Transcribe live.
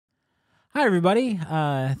Hi, everybody.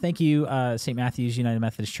 Thank you, St. Matthew's United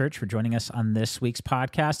Methodist Church, for joining us on this week's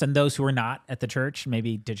podcast. And those who are not at the church,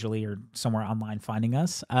 maybe digitally or somewhere online finding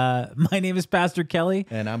us. My name is Pastor Kelly.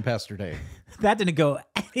 And I'm Pastor Dave. That didn't go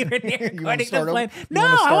anywhere near according to plan. No,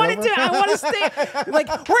 I want to stay.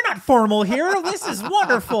 Like, we're not formal here. This is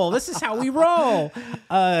wonderful. This is how we roll.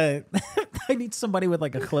 I need somebody with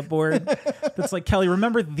like a clipboard that's like, Kelly,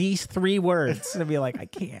 remember these 3 words. And I'd be like, I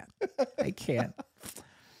can't.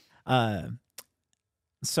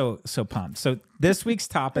 So pumped. So this week's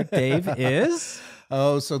topic, Dave, is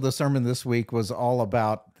So the sermon this week was all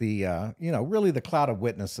about the, really the cloud of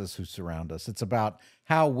witnesses who surround us. It's about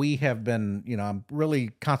how we have been, I'm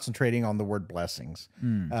really concentrating on the word blessings.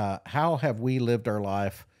 How have we lived our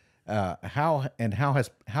life? How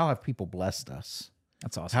have people blessed us?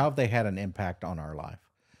 That's awesome. How have they had an impact on our life?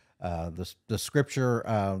 The scripture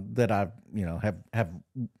that I've, have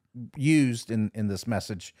used in this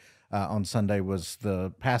message on Sunday was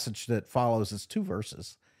the passage that follows. It's 2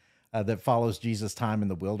 verses that follows Jesus' time in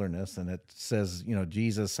the wilderness. And it says,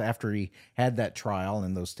 Jesus, after he had that trial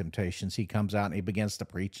and those temptations, he comes out and he begins to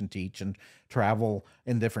preach and teach and travel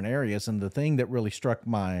in different areas. And the thing that really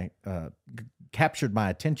captured my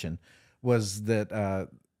attention was that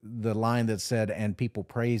the line that said, and people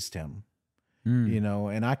praised him,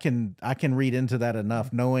 and I can read into that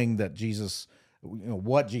enough knowing that Jesus,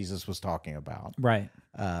 what Jesus was talking about. Right.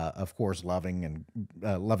 Of course, loving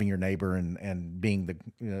your neighbor and being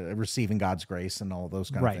receiving God's grace and all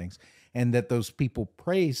those kind of things. And that those people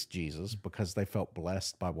praised Jesus because they felt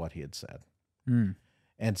blessed by what he had said.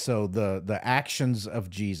 And so the actions of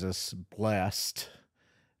Jesus blessed,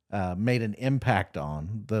 made an impact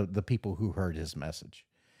on the people who heard his message.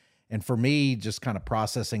 And for me, just kind of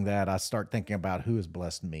processing that, I start thinking about who has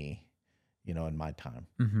blessed me, in my time,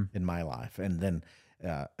 in my life. And then,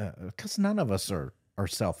 because none of us are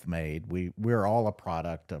self-made. We're all a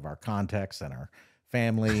product of our context and our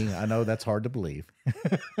family. I know that's hard to believe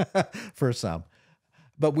for some,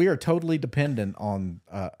 but we are totally dependent on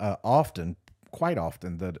quite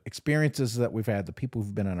often, the experiences that we've had, the people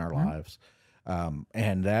who've been in our lives,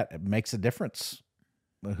 and that makes a difference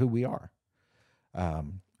who we are.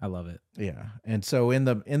 I love it. Yeah, and so in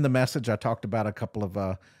the message, I talked about a couple of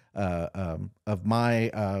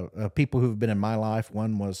my people who've been in my life.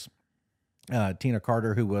 One was Tina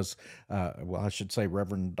Carter, who was, I should say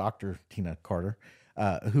Reverend Dr. Tina Carter,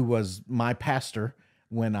 who was my pastor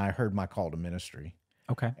when I heard my call to ministry.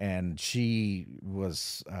 Okay. And she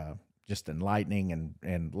was just enlightening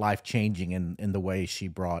and life-changing in the way she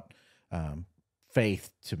brought faith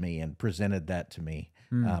to me and presented that to me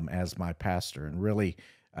as my pastor, and really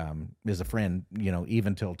is a friend,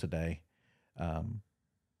 even till today.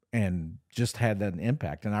 And just had that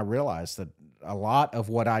impact. And I realized that a lot of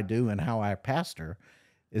what I do and how I pastor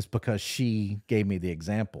is because she gave me the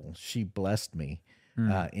example. She blessed me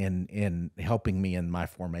in helping me in my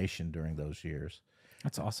formation during those years.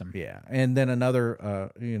 That's awesome. Yeah. And then another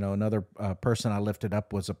person I lifted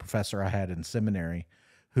up was a professor I had in seminary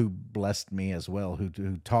who blessed me as well,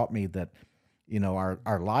 who taught me that,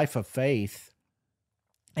 our life of faith,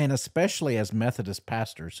 and especially as Methodist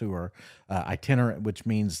pastors who are itinerant, which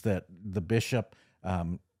means that the bishop,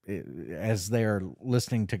 as they're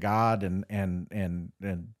listening to God and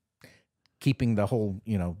keeping the whole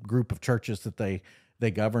group of churches that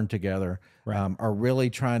they govern together, are really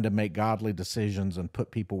trying to make godly decisions and put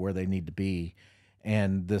people where they need to be.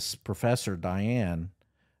 And this professor, Diane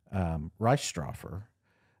Reichstroffer,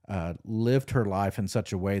 lived her life in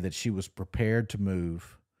such a way that she was prepared to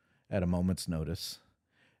move at a moment's notice,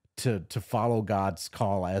 to follow God's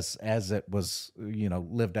call as it was,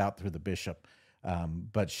 lived out through the bishop.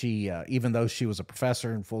 But she, even though she was a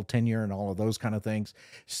professor and full tenure and all of those kind of things,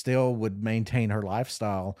 still would maintain her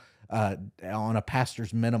lifestyle on a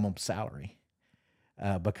pastor's minimum salary.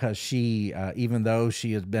 Because she, even though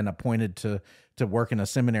she had been appointed to work in a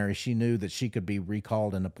seminary, she knew that she could be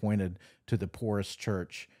recalled and appointed to the poorest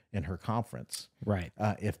church in her conference. Right.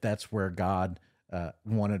 If that's where God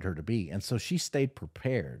wanted her to be. And so she stayed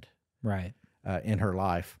prepared in her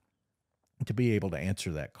life to be able to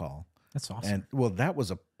answer that call. That's awesome. And well, that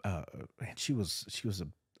was she was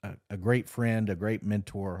a great friend, a great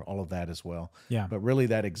mentor, all of that as well. Yeah. But really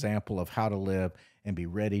that example of how to live and be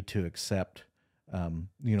ready to accept,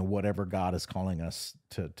 whatever God is calling us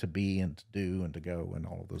to be and to do and to go and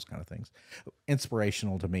all of those kind of things.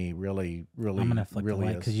 Inspirational to me, really. I'm going to flick really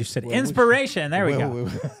the because you said inspiration. There we go.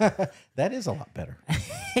 That is a lot better.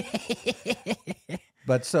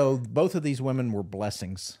 But so both of these women were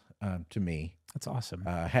blessings to me. That's awesome.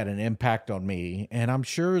 Had an impact on me. And I'm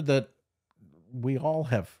sure that we all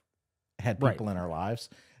have had people in our lives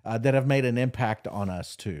that have made an impact on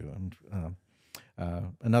us too. And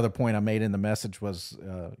another point I made in the message was,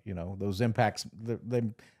 those impacts.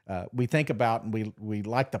 We think about and we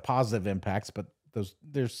like the positive impacts, but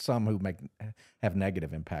there's some who have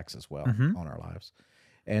negative impacts as well on our lives.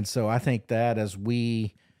 And so I think that as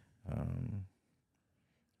we,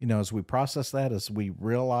 as we process that, as we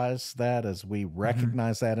realize that, as we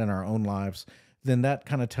recognize that in our own lives, then that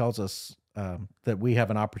kind of tells us that we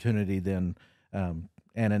have an opportunity then and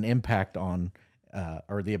an impact on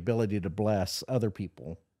or the ability to bless other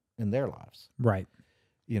people in their lives. Right.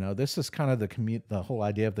 This is kind of the whole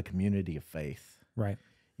idea of the community of faith. Right.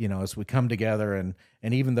 As we come together and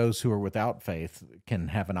even those who are without faith can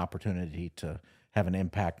have an opportunity to have an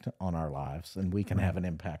impact on our lives, and we can have an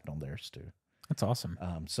impact on theirs too. That's awesome.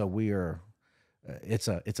 So we are, it's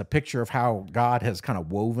a picture of how God has kind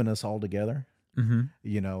of woven us all together,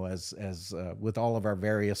 as with all of our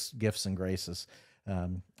various gifts and graces,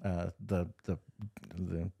 the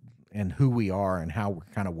and who we are and how we're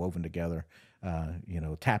kind of woven together.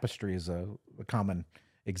 Tapestry is a common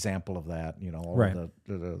example of that. All right. of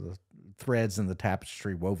the threads in the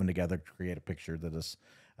tapestry woven together to create a picture that is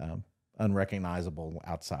unrecognizable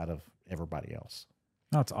outside of everybody else.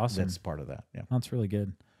 That's awesome. That's part of that. Yeah, that's really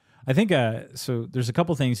good. I think so. There's a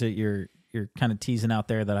couple things that you're kind of teasing out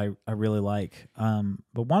there that I really like. But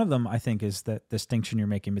one of them I think is that distinction you're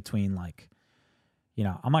making between I'm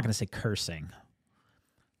not going to say cursing,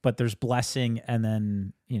 but there's blessing, and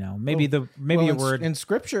then maybe a word in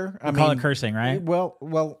Scripture. I call it cursing, right?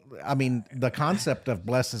 Well, I mean, the concept of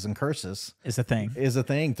blesses and curses is a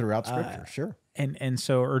thing throughout Scripture. Sure, and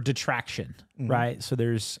so or detraction, right? So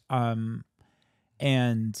there's and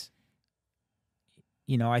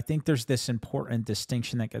I think there's this important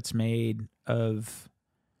distinction that gets made of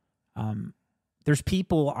there's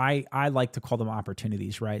people I like to call them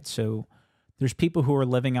opportunities, right? So there's people who are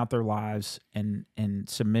living out their lives in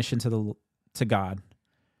submission to God,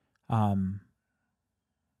 out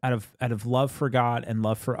of love for God and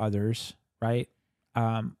love for others, right?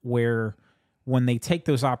 Where when they take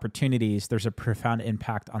those opportunities, there's a profound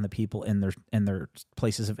impact on the people in their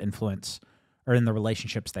places of influence or in the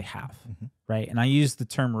relationships they have, right? And I use the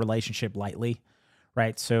term relationship lightly,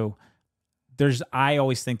 right? So I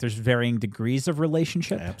always think there's varying degrees of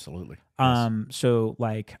relationship. Absolutely. So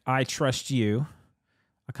I trust you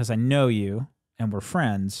because I know you and we're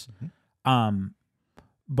friends.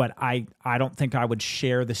 But I don't think I would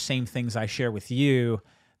share the same things I share with you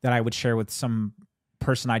that I would share with some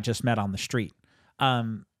person I just met on the street.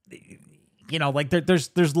 There's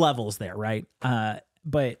levels there, right?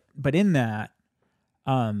 But in that,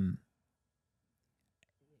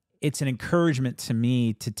 it's an encouragement to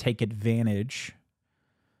me to take advantage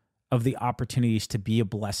of the opportunities to be a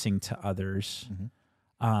blessing to others.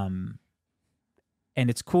 And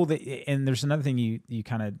it's cool and there's another thing you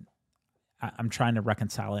kind of, I'm trying to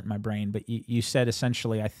reconcile it in my brain, but you said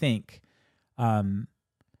essentially, I think,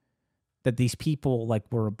 that these people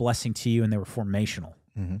were a blessing to you and they were formational.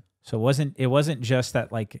 So it wasn't just that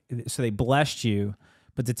so they blessed you,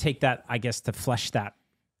 but to take that, I guess, to flesh that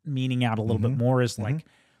meaning out a little bit more is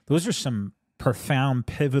those are some profound,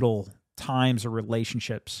 pivotal times or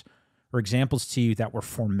relationships or examples to you that were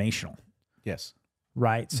formational. Yes.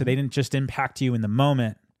 Right. So they didn't just impact you in the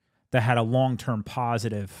moment, that had a long-term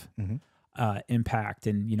positive impact.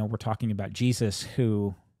 And, we're talking about Jesus,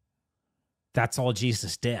 who that's all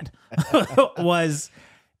Jesus did was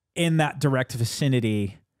in that direct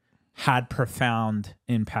vicinity, had profound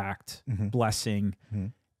impact, blessing.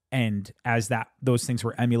 And as those things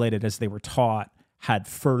were emulated, as they were taught, had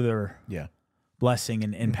further blessing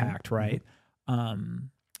and impact, right? So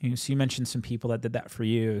you mentioned some people that did that for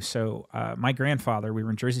you. So my grandfather, we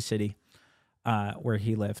were in Jersey City, where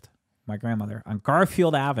he lived, my grandmother, on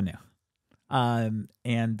Garfield Avenue.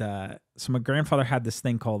 So my grandfather had this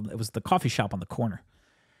thing called, it was the coffee shop on the corner.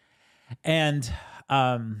 And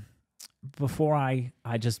before I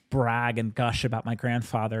just brag and gush about my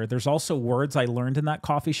grandfather, there's also words I learned in that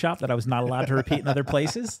coffee shop that I was not allowed to repeat in other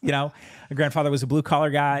places. My grandfather was a blue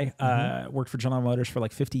collar guy, worked for General Motors for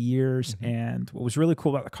 50 years. And what was really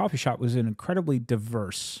cool about the coffee shop was an incredibly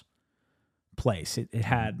diverse place. It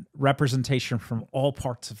had representation from all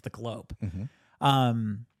parts of the globe.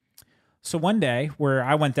 So one day where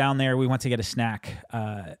I went down there, we went to get a snack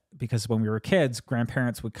because when we were kids,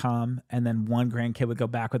 grandparents would come and then one grandkid would go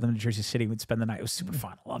back with them to Jersey City. We'd spend the night. It was super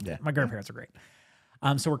fun. I loved it. My grandparents are great.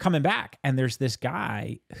 So we're coming back and there's this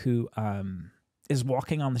guy who is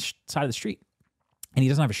walking on the side of the street and he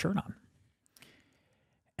doesn't have a shirt on.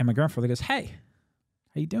 And my grandfather goes, "Hey,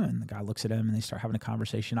 how you doing?" The guy looks at him and they start having a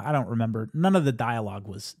conversation. I don't remember. None of the dialogue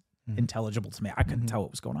was intelligible to me. I couldn't tell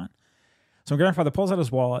what was going on. So my grandfather pulls out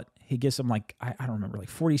his wallet. He gives him like, I don't remember, like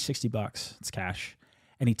 40, 60 bucks. It's cash.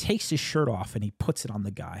 And he takes his shirt off and he puts it on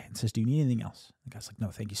the guy and says, "Do you need anything else?" The guy's like, "No,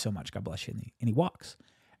 thank you so much. God bless you." And he walks.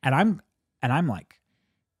 And I'm like,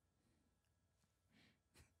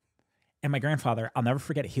 and my grandfather, I'll never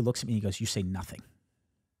forget it. He looks at me and he goes, "You say nothing."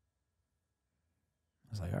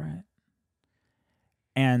 I was like, all right.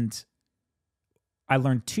 And I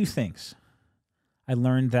learned two things. I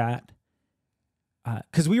learned that,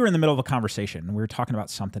 because we were in the middle of a conversation and we were talking about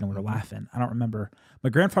something and we were laughing. I don't remember. My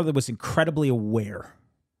grandfather was incredibly aware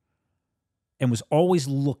and was always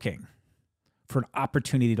looking for an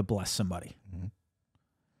opportunity to bless somebody.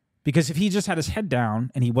 Because if he just had his head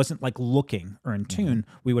down and he wasn't like looking or in tune,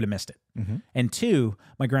 we would have missed it. And two,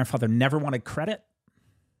 my grandfather never wanted credit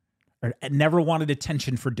or never wanted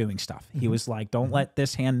attention for doing stuff. He was like, don't let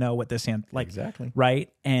this hand know what this hand, like, Exactly.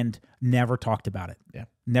 right? And never talked about it. Yeah.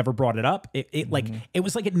 Never brought it up. It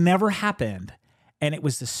was like it never happened. And it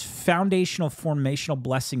was this foundational, formational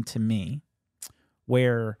blessing to me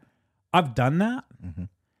where I've done that.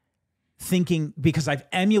 Thinking, because I've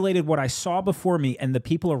emulated what I saw before me and the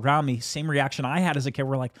people around me, same reaction I had as a kid,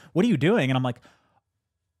 were like, "What are you doing?" And I'm like,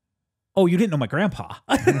 "Oh, you didn't know my grandpa."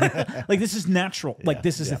 Like, this is natural. Like,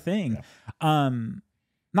 this is a thing.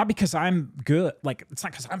 Not because I'm good. Like, it's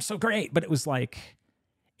not because I'm so great, but it was like,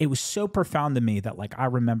 it was so profound to me that like, I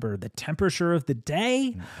remember the temperature of the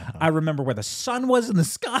day. I remember where the sun was in the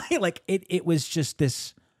sky. Like it was just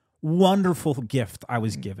this wonderful gift I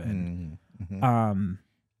was given.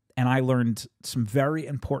 And I learned some very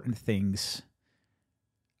important things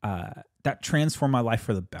that transformed my life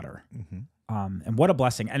for the better. And what a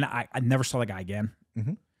blessing. And I never saw the guy again.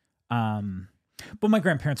 But my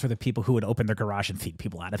grandparents were the people who would open their garage and feed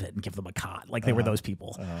people out of it and give them a cot. Like they were those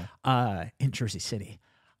people in Jersey City.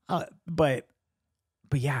 But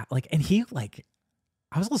yeah, like, and he like,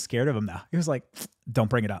 I was a little scared of him now. He was like, "Don't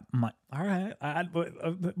bring it up." I'm like, "All right."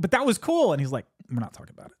 But that was cool. And he's like, "We're not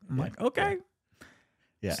talking about it." I'm like, "Okay."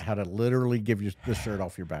 Yeah, how to literally give you the shirt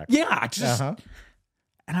off your back. Yeah, just, and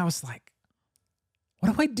I was like,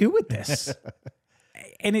 what do I do with this?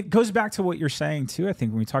 And it goes back to what you're saying too, I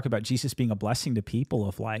think, when we talk about Jesus being a blessing to people,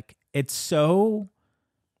 of like, it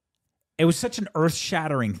was such an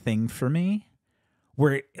earth-shattering thing for me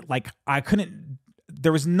where like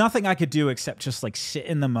there was nothing I could do except just like sit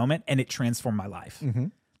in the moment, and it transformed my life.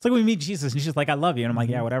 It's like when we meet Jesus and he's just like, "I love you." And I'm like,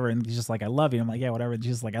 "Yeah, whatever." And he's just like, "I love you." And I'm like, "Yeah, whatever." And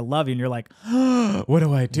Jesus like, "I love you." And you're like, "Oh, what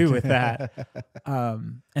do I do with that?"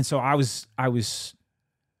 And so I was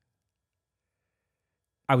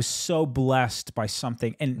so blessed by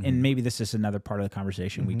something. And maybe this is another part of the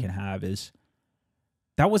conversation we can have, is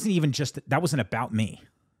that wasn't about me.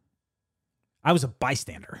 I was a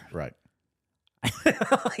bystander. Right.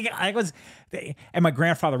 Like and my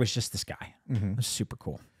grandfather was just this guy. It was super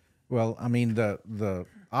cool. Well, I mean, the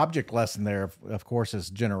object lesson there, of course, is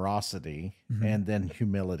generosity and then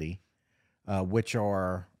humility, which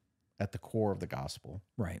are at the core of the gospel.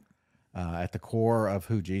 Right. At the core of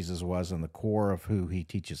who Jesus was and the core of who he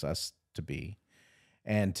teaches us to be.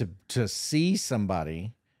 And to see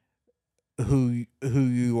somebody who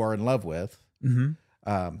you are in love with,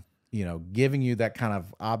 giving you that kind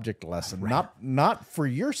of object lesson, not for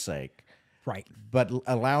your sake, right, but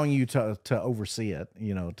allowing you to oversee it,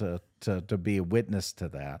 to be a witness to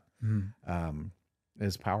that,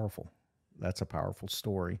 is powerful. That's a powerful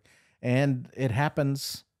story, and it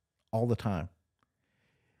happens all the time.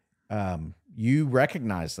 You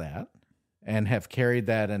recognize that and have carried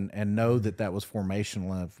that and know that was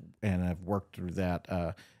formational and have worked through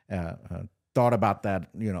that, thought about that,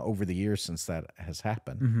 over the years since that has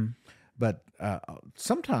happened. But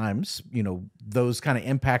sometimes, those kind of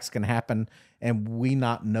impacts can happen and we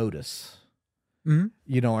not notice, or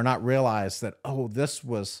not realize that, oh, this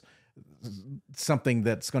was something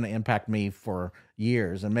that's going to impact me for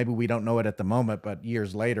years. And maybe we don't know it at the moment, but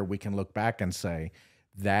years later we can look back and say,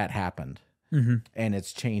 that happened and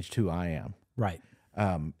it's changed who I am. Right.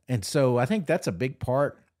 And so I think that's a big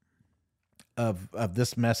part of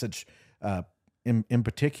this message in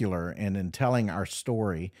particular, and in telling our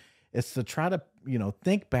story. It's to try to,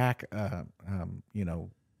 think back,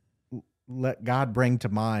 let God bring to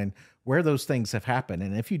mind where those things have happened.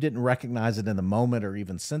 And if you didn't recognize it in the moment or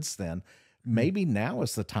even since then, maybe now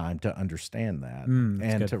is the time to understand that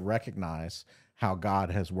and to recognize how God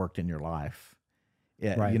has worked in your life,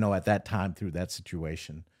 at that time through that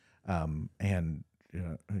situation. And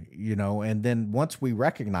then once we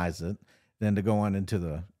recognize it, then to go on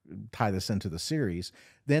tie this into the series,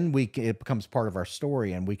 then it becomes part of our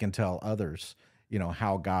story, and we can tell others,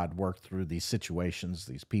 how God worked through these situations,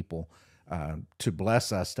 these people, to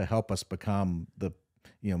bless us, to help us become the,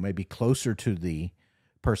 maybe closer to the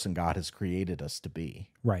person God has created us to be.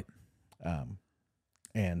 Right.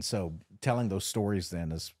 And so telling those stories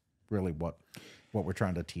then is really what we're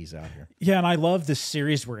trying to tease out here. Yeah, and I love this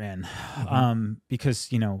series we're in, because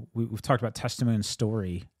we've talked about testimony and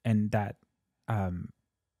story, and that I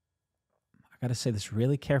got to say this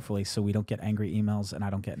really carefully so we don't get angry emails and I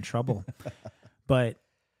don't get in trouble. But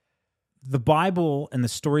the Bible and the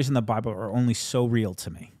stories in the Bible are only so real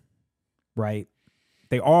to me, right?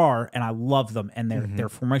 They are, and I love them, and they're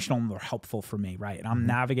formational and they're helpful for me, right? And I'm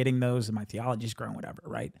navigating those, and my theology's growing, whatever,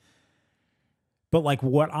 right? But like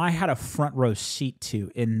what I had a front row seat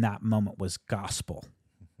to in that moment was gospel.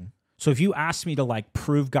 So if you ask me to like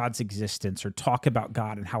prove God's existence or talk about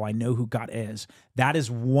God and how I know who God is, that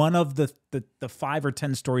is one of the 5 or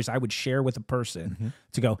 10 stories I would share with a person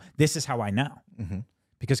to go, this is how I know,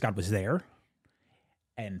 because God was there.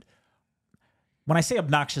 And when I say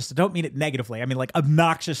obnoxious, I don't mean it negatively. I mean like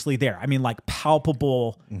obnoxiously there. I mean like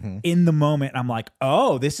palpable in the moment. I'm like,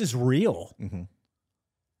 oh, this is real.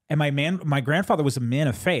 And my grandfather was a man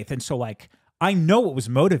of faith. And so like, I know what was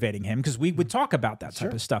motivating him because we would talk about that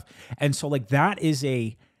type of stuff. And so like, that's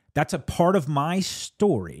a part of my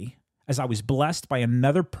story as I was blessed by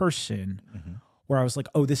another person where I was like,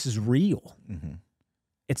 oh, this is real.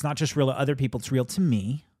 It's not just real to other people. It's real to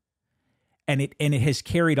me. And it has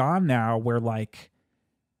carried on now where like,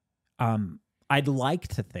 I'd like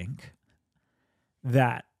to think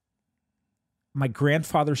that my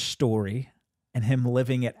grandfather's story and him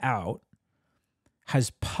living it out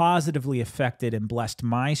has positively affected and blessed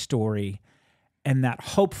my story, and that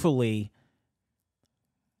hopefully,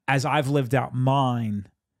 as I've lived out mine,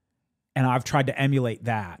 and I've tried to emulate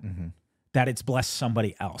that, that it's blessed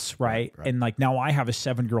somebody else, right? And like now I have a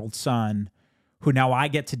 7-year-old son who now I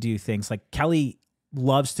get to do things like Kelly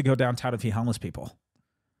loves to go downtown to feed homeless people.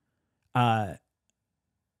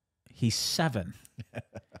 He's 7.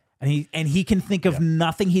 And he can think of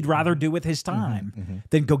nothing he'd rather do with his time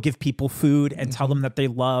than go give people food and tell them that they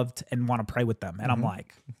loved and want to pray with them. And I'm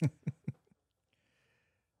like,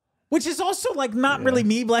 which is also like not really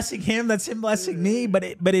me blessing him. That's him blessing me. But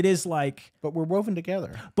it is like, but we're woven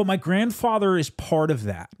together. But my grandfather is part of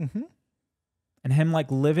that, and him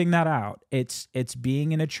like living that out. It's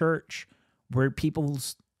being in a church where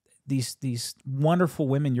people's these wonderful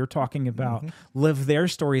women you're talking about live their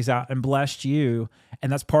stories out and blessed you. And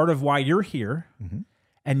that's part of why you're here.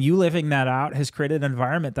 And you living that out has created an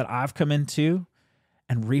environment that I've come into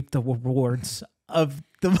and reaped the rewards of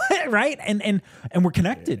the right. And we're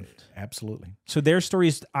connected. Absolutely. So their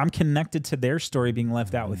stories, I'm connected to their story being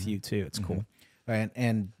left out with you too. It's cool.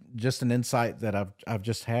 And just an insight that I've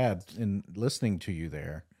just had in listening to you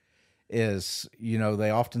there is, they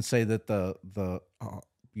often say that the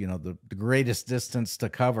greatest distance to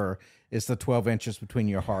cover is the 12 inches between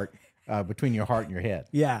your heart and your head.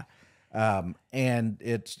 Yeah. And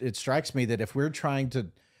it strikes me that if we're trying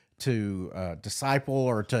to disciple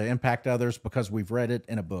or to impact others because we've read it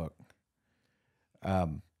in a book,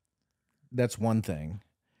 that's one thing,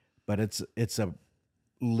 but it's a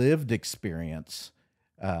lived experience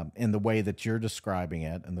in the way that you're describing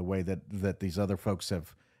it and the way that these other folks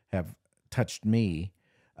have touched me.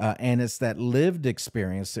 And it's that lived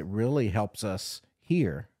experience that really helps us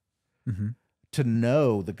here to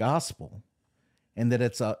know the gospel, and that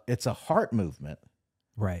it's a heart movement,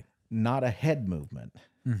 right? Not a head movement.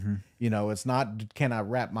 It's not, can I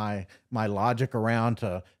wrap my logic around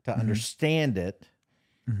to understand it?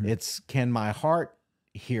 It's, can my heart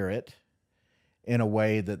hear it in a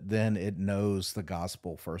way that then it knows the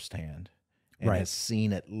gospel firsthand and has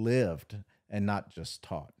seen it lived and not just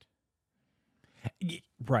taught.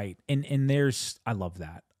 Right. And there's, I love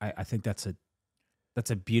that. I think that's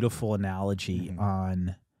a beautiful analogy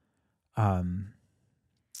on, I'm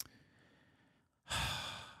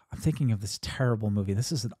thinking of this terrible movie.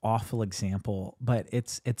 This is an awful example, but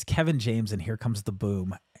it's Kevin James and Here Comes the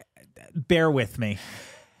Boom. Bear with me.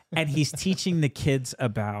 And he's teaching the kids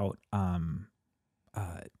about,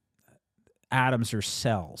 atoms or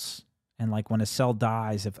cells. And like when a cell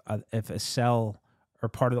dies, if a cell or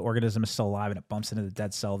part of the organism is still alive and it bumps into the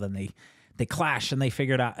dead cell, then they clash and they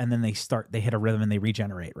figure it out, and then they hit a rhythm and they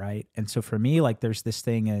regenerate, right? And so for me, like there's this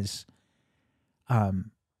thing as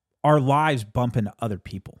our lives bump into other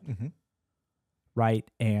people, right?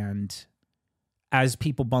 And as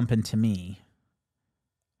people bump into me,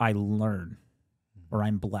 I learn or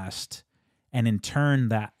I'm blessed. And in turn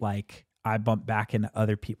that like I bump back into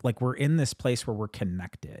other people. Like we're in this place where we're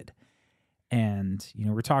connected. And,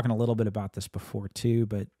 we're talking a little bit about this before too,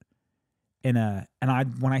 but when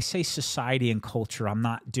I say society and culture, I'm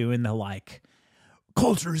not doing the like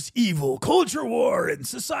culture is evil, culture war, and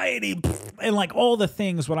society, and like all the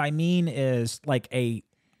things. What I mean is like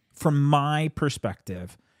from my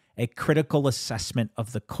perspective, a critical assessment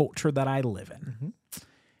of the culture that I live in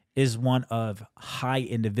is one of high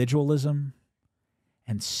individualism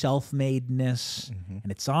and self-madeness,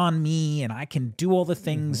 and it's on me, and I can do all the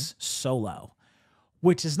things solo,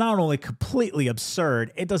 which is not only completely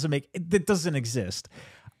absurd, it doesn't exist.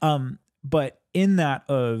 But in that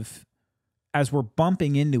of, as we're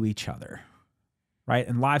bumping into each other, right,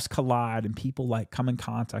 and lives collide and people like come in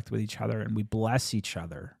contact with each other and we bless each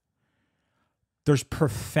other, there's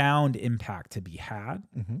profound impact to be had.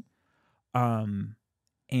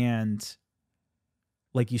 And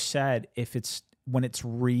like you said, when it's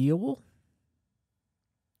real,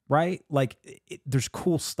 right? Like there's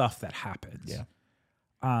cool stuff that happens. Yeah.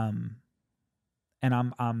 And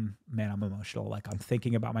I'm emotional. Like I'm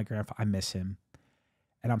thinking about my grandpa. I miss him.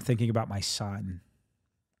 And I'm thinking about my son,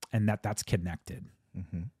 and that's connected.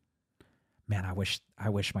 Man, I wish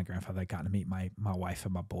my grandfather had gotten to meet my wife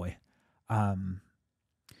and my boy. But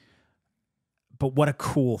what a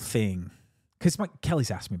cool thing. Because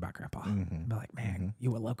Kelly's asked me about grandpa. I'm like, man,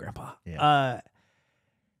 you would love grandpa. Yeah.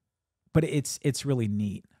 But it's really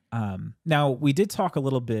neat. Now, we did talk a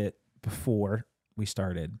little bit before we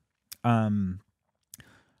started. I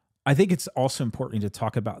think it's also important to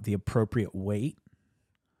talk about the appropriate weight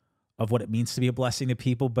of what it means to be a blessing to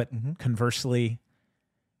people, but conversely,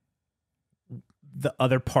 the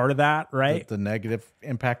other part of that, right? The negative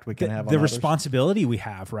impact we can have on the others. Responsibility we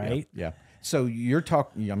have, right? Yeah. So you're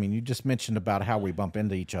talking, I mean, you just mentioned about how we bump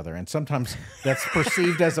into each other, and sometimes that's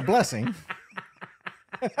perceived as a blessing.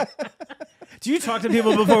 Do you talk to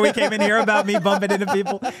people before we came in here about me bumping into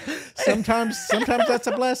people? Sometimes that's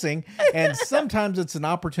a blessing, and sometimes it's an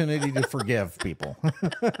opportunity to forgive people.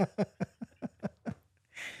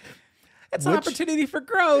 It's an opportunity for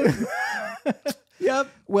growth. Yep.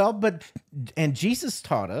 Well, and Jesus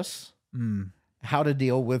taught us how to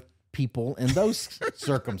deal with people in those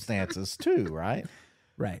circumstances too, right?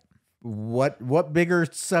 Right. What bigger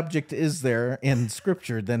subject is there in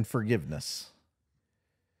Scripture than forgiveness?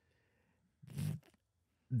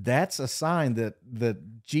 That's a sign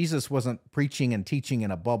that Jesus wasn't preaching and teaching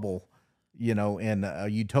in a bubble, in a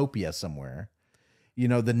utopia somewhere.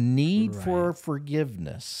 The need for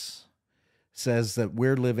forgiveness says that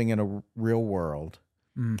we're living in a real world.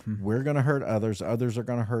 We're going to hurt others. Others are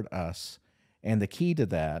going to hurt us. And the key to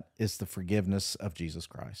that is the forgiveness of Jesus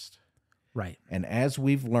Christ. Right. And as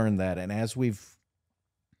we've learned that, and as we've,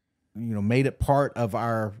 made it part of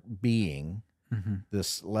our being,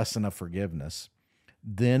 this lesson of forgiveness,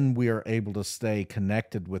 then we are able to stay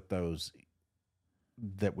connected with those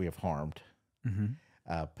that we have harmed,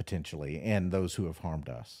 potentially, and those who have harmed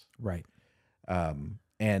us. Right.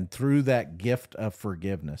 And through that gift of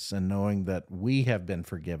forgiveness and knowing that we have been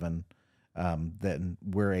forgiven, then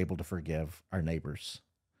we're able to forgive our neighbors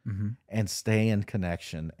and stay in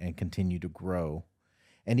connection and continue to grow.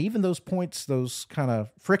 And even those points, those kind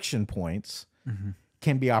of friction points,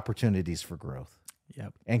 can be opportunities for growth.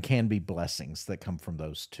 Yep. And can be blessings that come from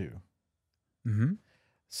those too.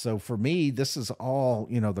 So for me, this is all,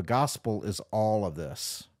 the gospel is all of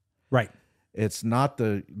this. Right. It's not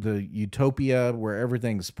the utopia where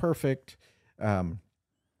everything's perfect.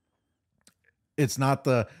 It's not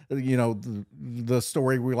the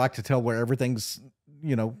story we like to tell where everything's,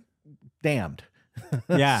 damned.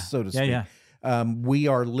 Yeah. So to speak. Yeah. We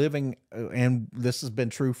are living, and this has been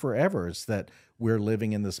true forever, is that we're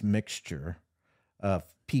living in this mixture of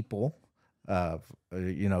people, of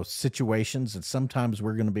situations, and sometimes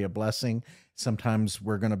we're going to be a blessing, sometimes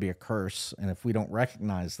we're going to be a curse, and if we don't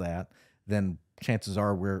recognize that, then chances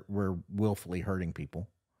are we're willfully hurting people.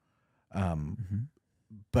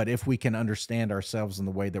 But if we can understand ourselves in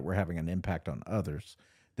the way that we're having an impact on others,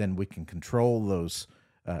 then we can control those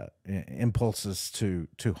impulses to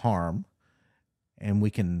harm, and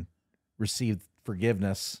we can receive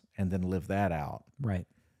forgiveness and then live that out. Right.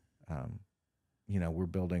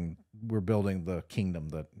 We're building the kingdom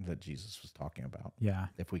that Jesus was talking about. Yeah.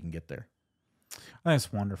 If we can get there.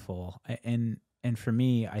 That's wonderful. And for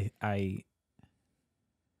me, I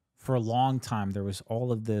for a long time, there was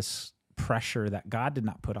all of this pressure that God did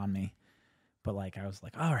not put on me. But I was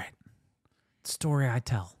like, all right, the story I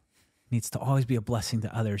tell needs to always be a blessing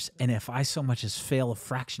to others. And if I so much as fail a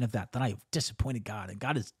fraction of that, then I have disappointed God, and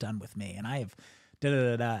God is done with me. And I have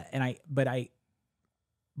da-da-da-da. And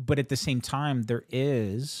but at the same time, there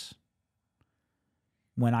is,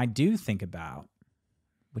 when I do think about,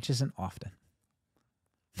 which isn't often,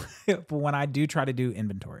 but when I do try to do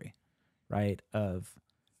inventory, right, of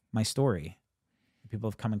my story, people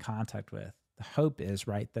have come in contact with. The hope is,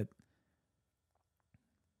 right,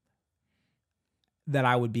 that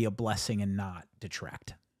I would be a blessing and not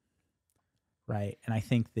detract, right? And I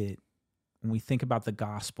think that when we think about the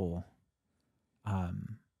gospel,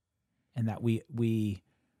 and that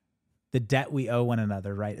the debt we owe one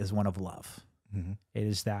another, right, is one of love. Mm-hmm. It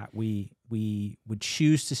is that we would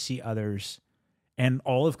choose to see others, and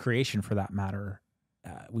all of creation for that matter.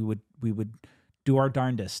 We would do our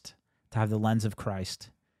darndest to have the lens of Christ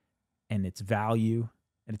and its value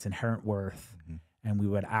and its inherent worth, Mm-hmm. and we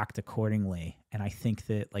would act accordingly. And I think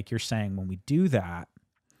that, like you're saying, when we do that,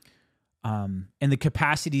 in the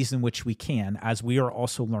capacities in which we can, as we are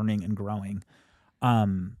also learning and growing,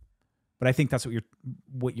 but I think that's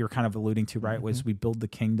what you're kind of alluding to, right? Mm-hmm. Was we build the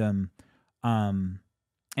kingdom, and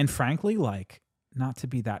frankly, like, not to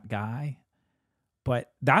be that guy,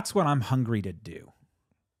 but that's what I'm hungry to do.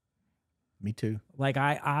 Me too. Like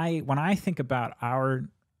I when I think about our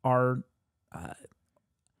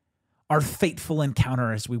fateful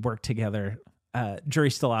encounter as we work together,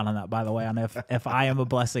 jury's still out on that, by the way, on if I am a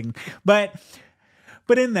blessing, but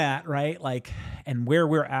in that, right, like, and where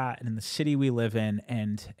we're at and in the city we live in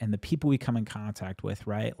and the people we come in contact with,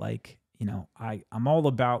 right, like, you know, I'm all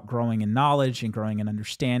about growing in knowledge and growing in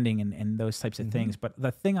understanding and those types of things, but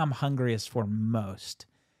the thing I'm hungriest for most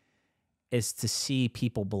is to see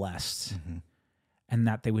people blessed, and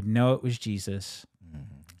that they would know it was Jesus,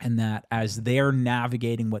 and that as they're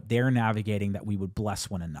navigating what they're navigating, that we would bless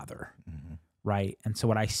one another, right? And so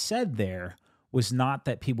what I said there was not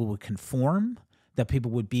that people would conform, that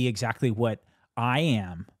people would be exactly what I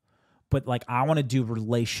am, but like, I want to do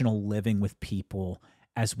relational living with people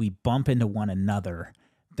as we bump into one another,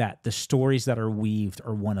 that the stories that are weaved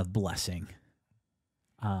are one of blessing.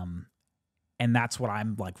 And that's what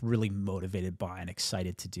I'm like really motivated by and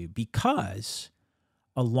excited to do, because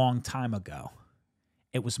a long time ago,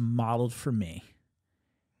 it was modeled for me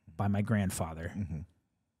by my grandfather,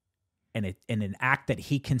 and an act that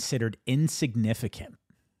he considered insignificant.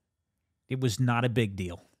 It was not a big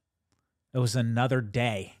deal. It was another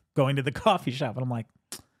day going to the coffee shop, and I'm like,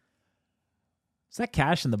 is that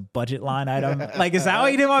cash in the budget line item? Like, is that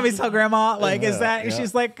what you didn't want me to tell grandma? Like, is that, yeah.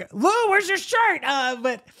 She's like, Lou, where's your shirt?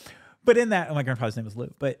 But in that, my grandfather's name was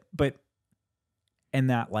Lou, but in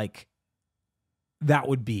that, like, that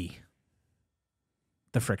would be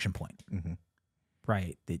the friction point,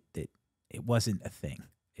 right? That it wasn't a thing.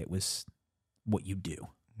 It was what you do.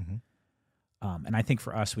 And I think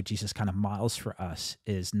for us, what Jesus kind of models for us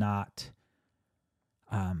is not,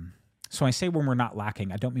 so I say when we're not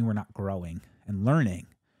lacking, I don't mean we're not growing and learning.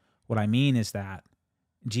 What I mean is that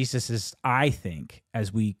Jesus is, I think,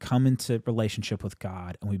 as we come into relationship with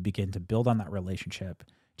God and we begin to build on that relationship,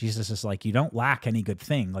 Jesus is like, you don't lack any good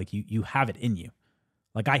thing. Like, you have it in you.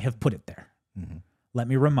 Like, I have put it there. Let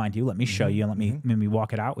me remind you, let me show you, and let me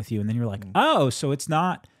walk it out with you. And then you're like, oh, so it's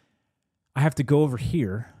not, I have to go over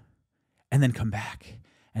here and then come back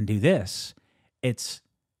and do this. It's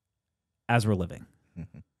as we're living.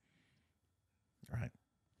 Right.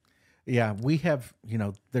 Yeah, we have,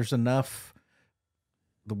 there's enough,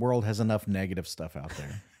 the world has enough negative stuff out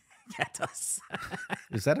there. Yeah, it does.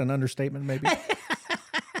 Is that an understatement, maybe?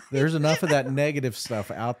 There's enough of that negative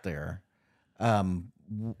stuff out there.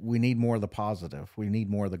 We need more of the positive. We need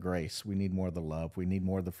more of the grace. We need more of the love. We need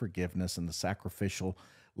more of the forgiveness and the sacrificial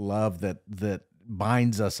love that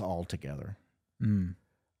binds us all together.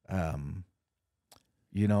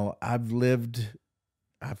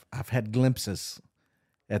 I've had glimpses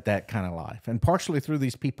at that kind of life, and partially through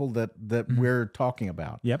these people that we're talking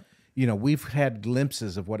about. Yep. We've had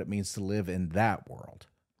glimpses of what it means to live in that world.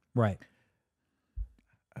 Right.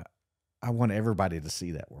 I want everybody to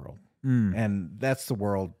see that world. And that's the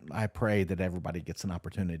world I pray that everybody gets an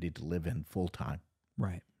opportunity to live in full time.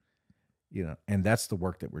 Right. And that's the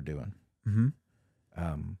work that we're doing.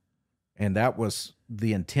 And that was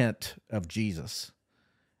the intent of Jesus.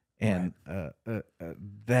 And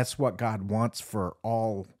that's what God wants for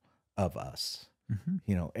all of us.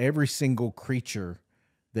 Every single creature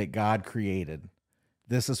that God created,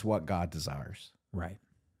 this is what God desires. Right.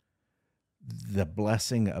 The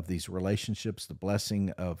blessing of these relationships, the blessing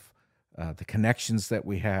of the connections that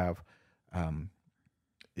we have,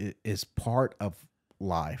 is part of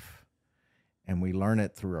life. And we learn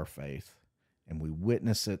it through our faith, and we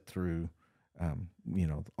witness it through,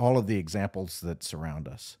 all of the examples that surround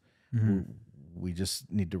us. We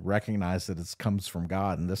just need to recognize that it comes from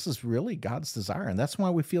God, and this is really God's desire, and that's why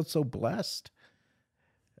we feel so blessed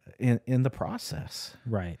in the process.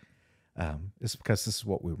 Right. It's because this is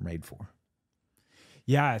what we were made for.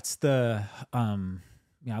 Yeah, it's the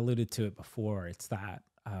I alluded to it before. It's that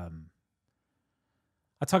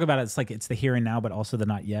I talk about it. It's like it's the here and now, but also the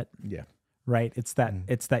not yet. Yeah. Right. It's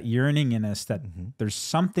that yearning in us that there's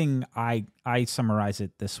something. I summarize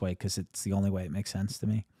it this way because it's the only way it makes sense to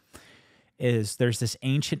me. Is there's this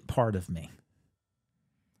ancient part of me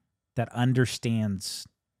that understands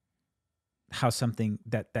how something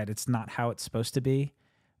that it's not how it's supposed to be,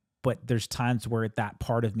 but there's times where that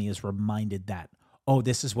part of me is reminded that, oh,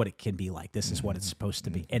 this is what it can be like. This is what it's supposed to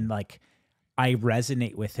be. And like, I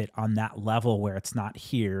resonate with it on that level where it's not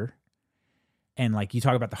here. And like you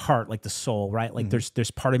talk about the heart, like the soul, right? Like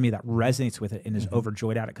there's part of me that resonates with it and is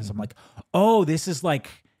overjoyed at it. Cause I'm like, oh, this is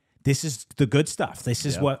the good stuff. This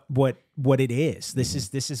is what it is.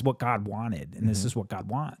 This is what God wanted. And this is what God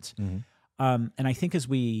wants. And I think as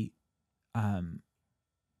we, and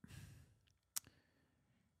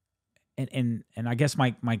I guess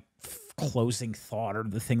my closing thought, or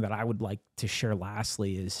the thing that I would like to share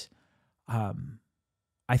lastly, is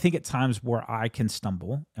I think at times where I can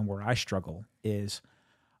stumble and where I struggle is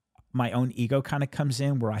my own ego kind of comes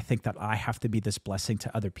in, where I think that I have to be this blessing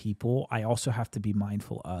to other people. I also have to be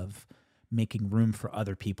mindful of making room for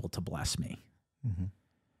other people to bless me.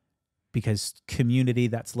 Because community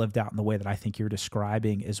that's lived out in the way that I think you're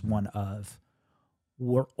describing is one of,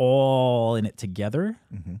 we're all in it together.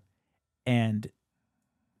 And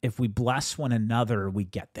if we bless one another, we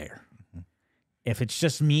get there. If it's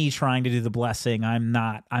just me trying to do the blessing,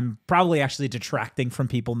 I'm probably actually detracting from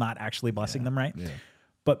people, not actually blessing them, right?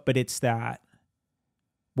 But it's that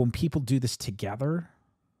when people do this together,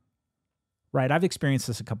 right? I've experienced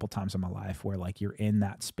this a couple times in my life where like you're in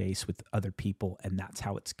that space with other people and that's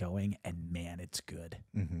how it's going. And man, it's good.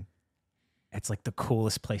 It's like the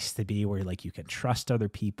coolest place to be, where like you can trust other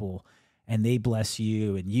people and they bless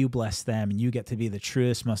you and you bless them and you get to be the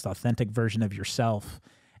truest, most authentic version of yourself.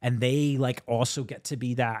 And they like also get to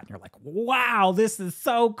be that. And you're like, wow, this is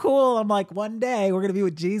so cool. I'm like, one day we're going to be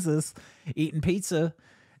with Jesus eating pizza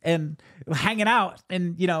and hanging out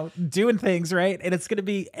and, doing things, right? And it's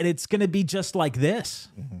going to be just like this.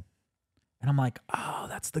 And I'm like, oh,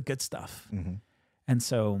 that's the good stuff. And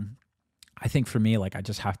so I think for me, like, I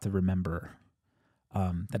just have to remember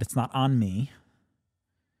that it's not on me.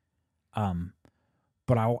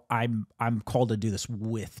 But I'm called to do this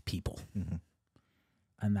with people.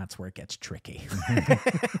 And that's where it gets tricky.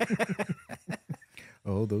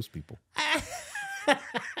 Oh, those people.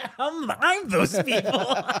 I'm those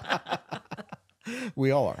people.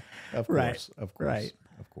 We all are, of course, Right.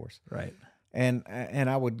 Of course. Right. And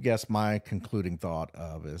I would guess my concluding thought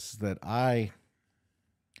is that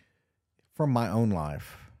from my own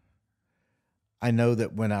life, I know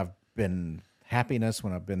that when I've been happiness,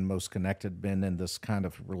 when I've been most connected, been in this kind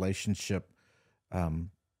of relationship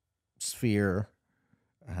sphere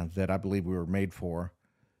that I believe we were made for,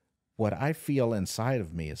 what I feel inside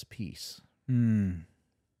of me is peace. I'm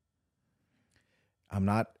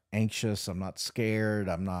not anxious. I'm not scared.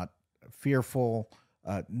 I'm not fearful.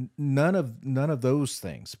 None of those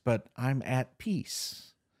things, but I'm at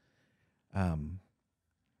peace. And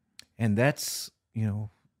that's,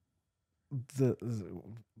 the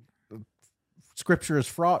Scripture is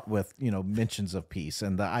fraught with, mentions of peace,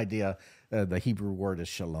 and the idea, the Hebrew word is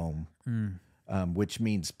shalom. Which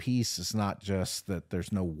means peace is not just that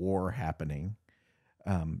there's no war happening.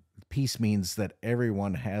 Peace means that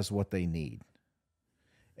everyone has what they need.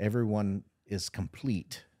 Everyone is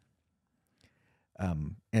complete.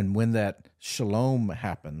 And when that shalom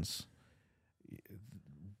happens,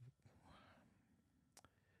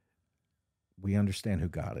 we understand who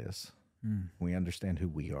God is. We understand who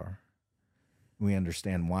we are. We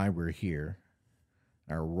understand why we're here,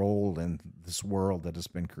 our role in this world that has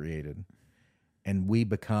been created. And we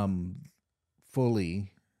become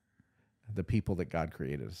fully the people that God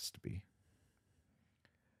created us to be.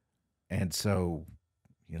 And so,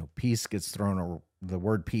 peace gets the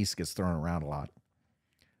word peace gets thrown around a lot.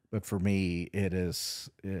 But for me, it is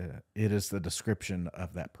the description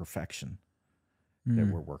of that perfection that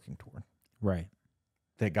we're working toward. Right.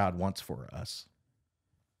 That God wants for us.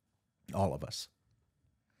 All of us.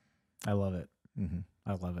 I love it.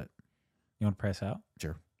 I love it. You want to pray us out?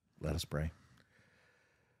 Sure. Let us pray.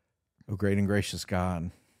 Oh, great and gracious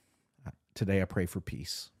God, today I pray for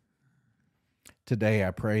peace. Today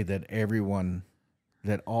I pray that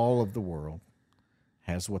that all of the world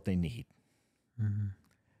has what they need.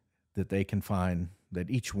 That they can find, that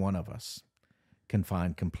each one of us can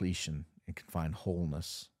find completion and can find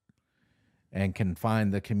wholeness and can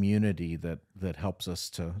find the community that helps us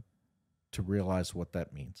to realize what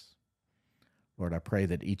that means. Lord, I pray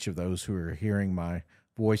that each of those who are hearing my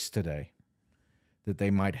voice today, that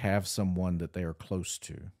they might have someone that they are close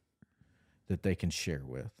to, that they can share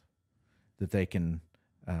with, that they can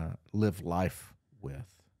live life with,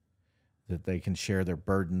 that they can share their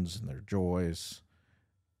burdens and their joys.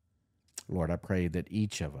 Lord, I pray that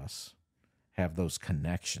each of us have those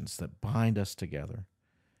connections that bind us together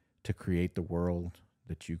to create the world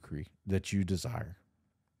that you desire.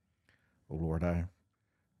 Oh Lord, I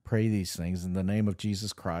pray these things in the name of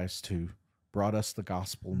Jesus Christ, who brought us the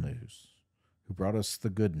gospel news, who brought us the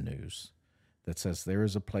good news that says there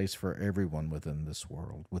is a place for everyone within this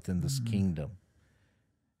world, within this kingdom,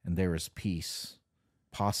 and there is peace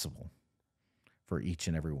possible for each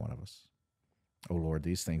and every one of us. Oh Lord,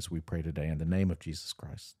 these things we pray today in the name of Jesus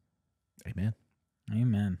Christ. Amen.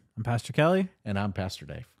 Amen. I'm Pastor Kelly. And I'm Pastor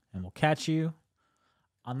Dave. And we'll catch you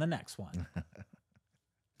on the next one.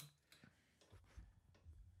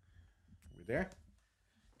 We there?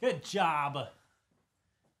 Good job.